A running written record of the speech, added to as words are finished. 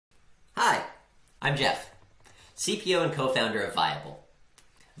I'm Jeff, CPO and co-founder of Viable.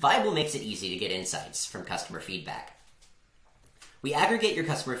 Viable makes it easy to get insights from customer feedback. We aggregate your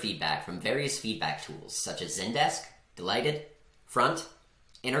customer feedback from various feedback tools such as Zendesk, Delighted, Front,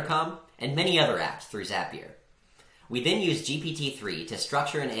 Intercom, and many other apps through Zapier. We then use GPT-3 to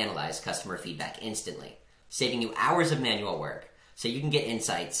structure and analyze customer feedback instantly, saving you hours of manual work so you can get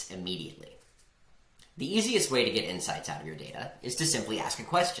insights immediately. The easiest way to get insights out of your data is to simply ask a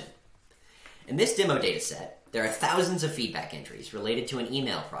question. In this demo dataset, there are thousands of feedback entries related to an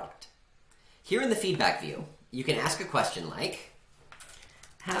email product. Here in the feedback view, you can ask a question like,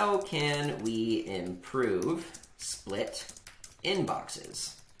 how can we improve split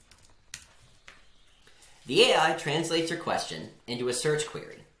inboxes? The AI translates your question into a search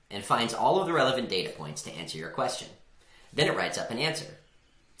query and finds all of the relevant data points to answer your question. Then it writes up an answer.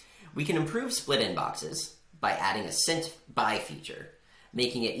 We can improve split inboxes by adding a sent by feature,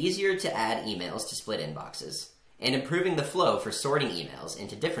 making it easier to add emails to split inboxes, and improving the flow for sorting emails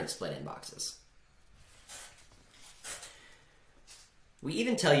into different split inboxes. We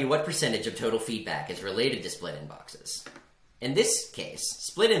even tell you what percentage of total feedback is related to split inboxes. In this case,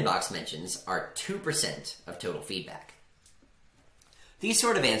 split inbox mentions are 2% of total feedback. These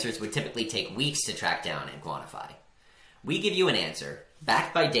sort of answers would typically take weeks to track down and quantify. We give you an answer,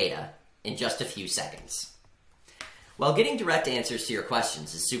 backed by data, in just a few seconds. While getting direct answers to your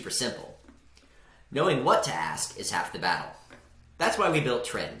questions is super simple, knowing what to ask is half the battle. That's why we built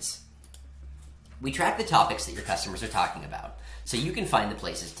Trends. We track the topics that your customers are talking about, so you can find the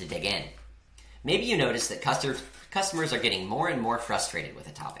places to dig in. Maybe you notice that customers are getting more and more frustrated with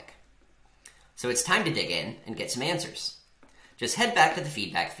a topic. So it's time to dig in and get some answers. Just head back to the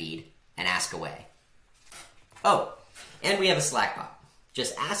feedback feed and ask away. Oh, and we have a Slack bot.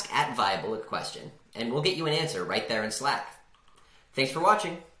 Just ask @Viable a question, and we'll get you an answer right there in Slack. Thanks for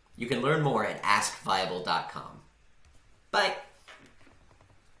watching. You can learn more at askviable.com. Bye.